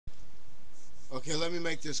Okay, let me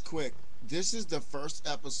make this quick. This is the first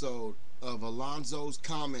episode of Alonzo's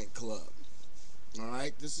Comment Club.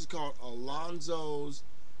 Alright, this is called Alonzo's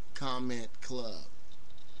Comment Club.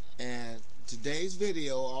 And today's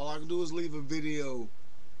video, all I can do is leave a video.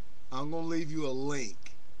 I'm going to leave you a link.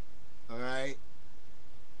 Alright?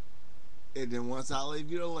 And then once I leave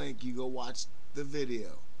you the link, you go watch the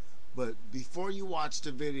video. But before you watch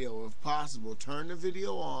the video, if possible, turn the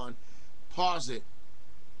video on, pause it,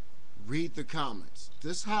 read the comments.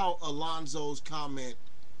 This is how Alonzo's Comment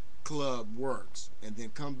Club works. And then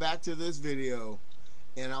come back to this video,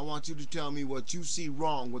 and I want you to tell me what you see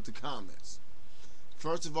wrong with the comments.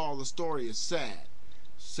 First of all, the story is sad.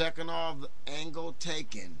 Second off, the angle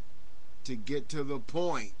taken to get to the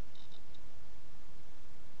point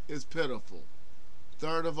is pitiful.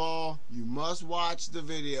 Third of all, you must watch the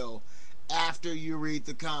video after you read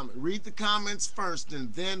the comment. Read the comments first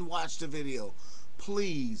and then watch the video,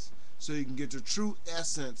 please, so you can get the true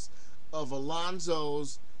essence of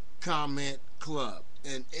Alonzo's Comment Club.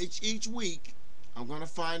 And each week, I'm going to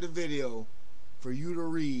find a video for you to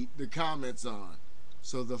read the comments on.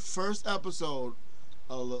 So the first episode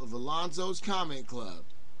of Alonzo's Comment Club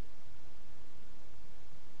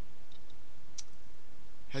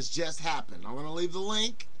has just happened. I'm going to leave the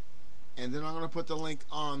link, and then I'm going to put the link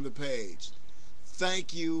on the page.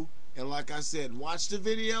 Thank you, and like I said, watch the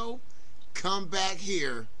video, come back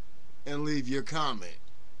here, and leave your comment,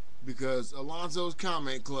 because Alonzo's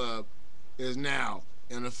Comment Club is now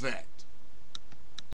in effect.